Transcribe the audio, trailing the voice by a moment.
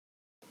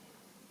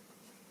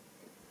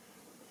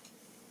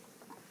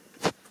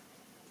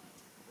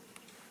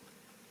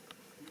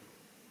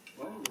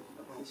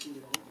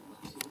Leave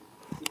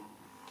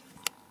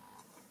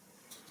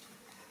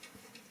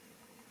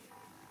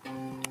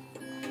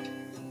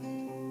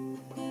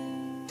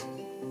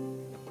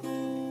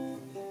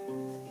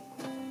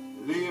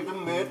the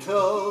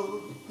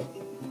metal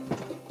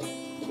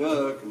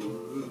dark and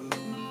rude.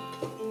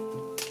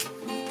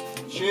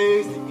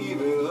 Chase the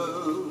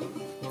evil,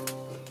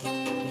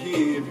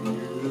 keep it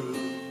good,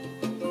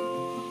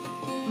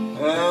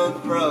 and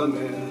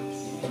promise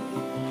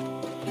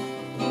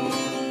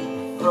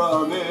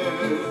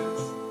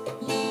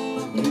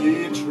to be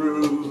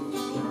true.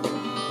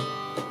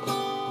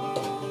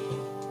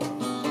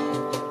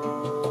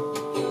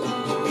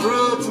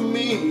 True to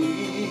me,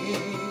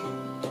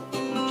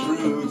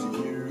 true to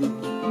you,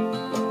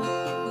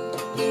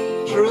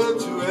 true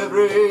to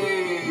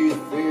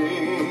everything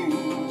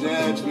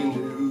that we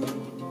knew,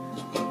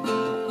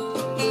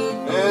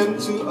 and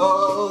to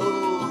all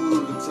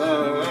the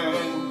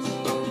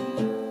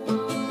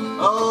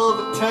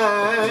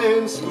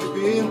times we've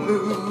been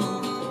blue.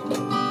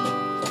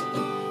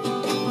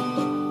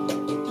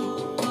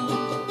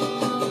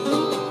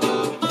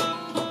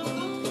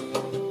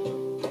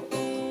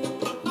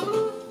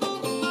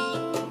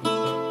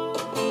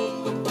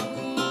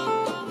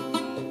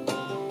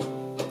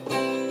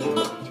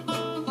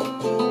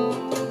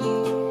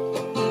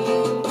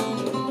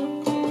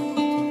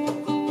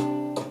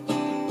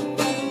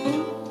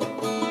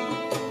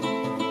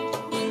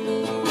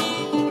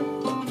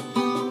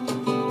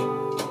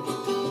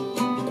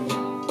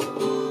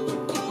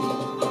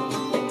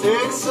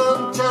 Take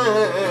some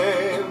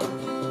time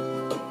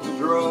to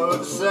draw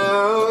the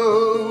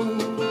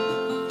sound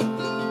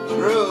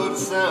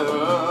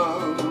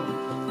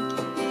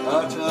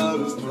out of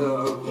the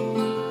stone.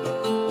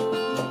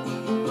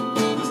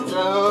 The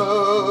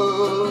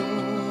stone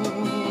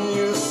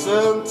you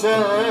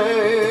sometimes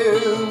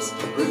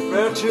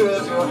refer to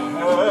as your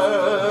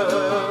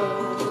heart.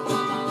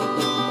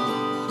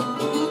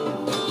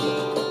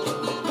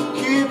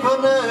 Keep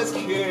on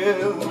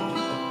asking,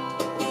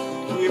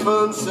 keep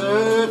on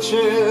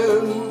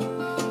searching,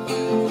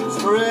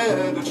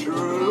 spread the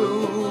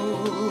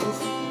truth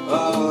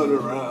all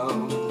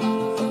around.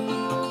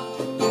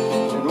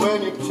 And when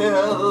you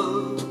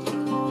tell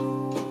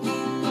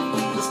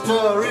the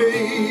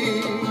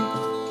story,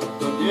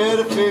 get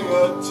a thing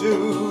or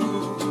two.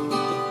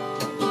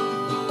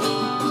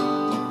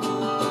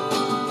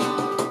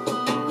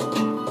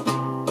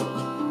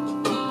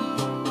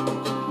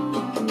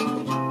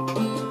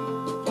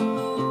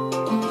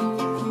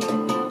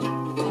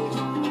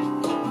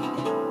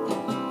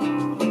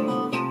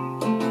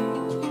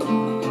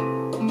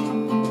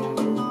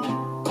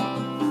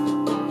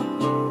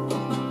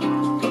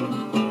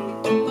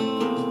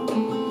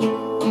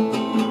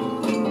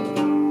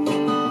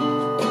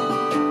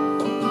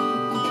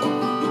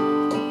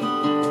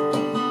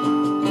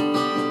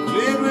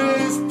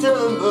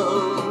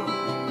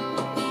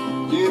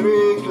 Did we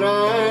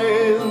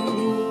climb?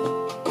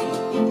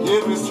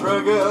 Did we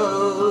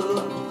struggle?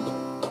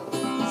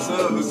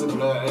 So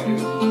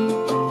sublime.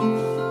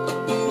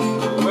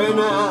 Went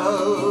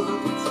out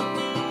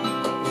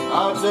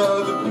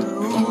of the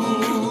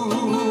blue,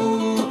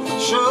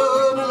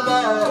 shone a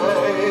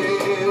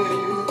light.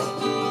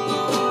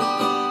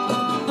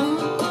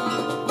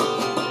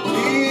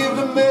 Leave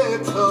the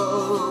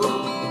metal,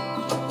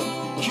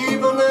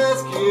 keep on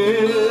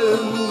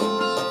asking.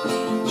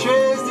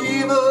 Chase the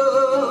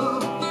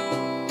evil,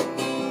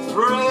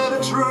 spread the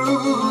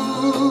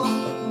truth.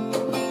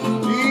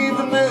 Leave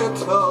the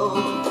metal,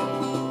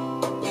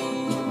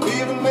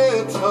 leave the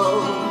metal,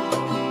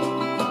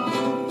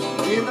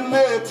 leave the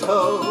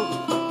metal.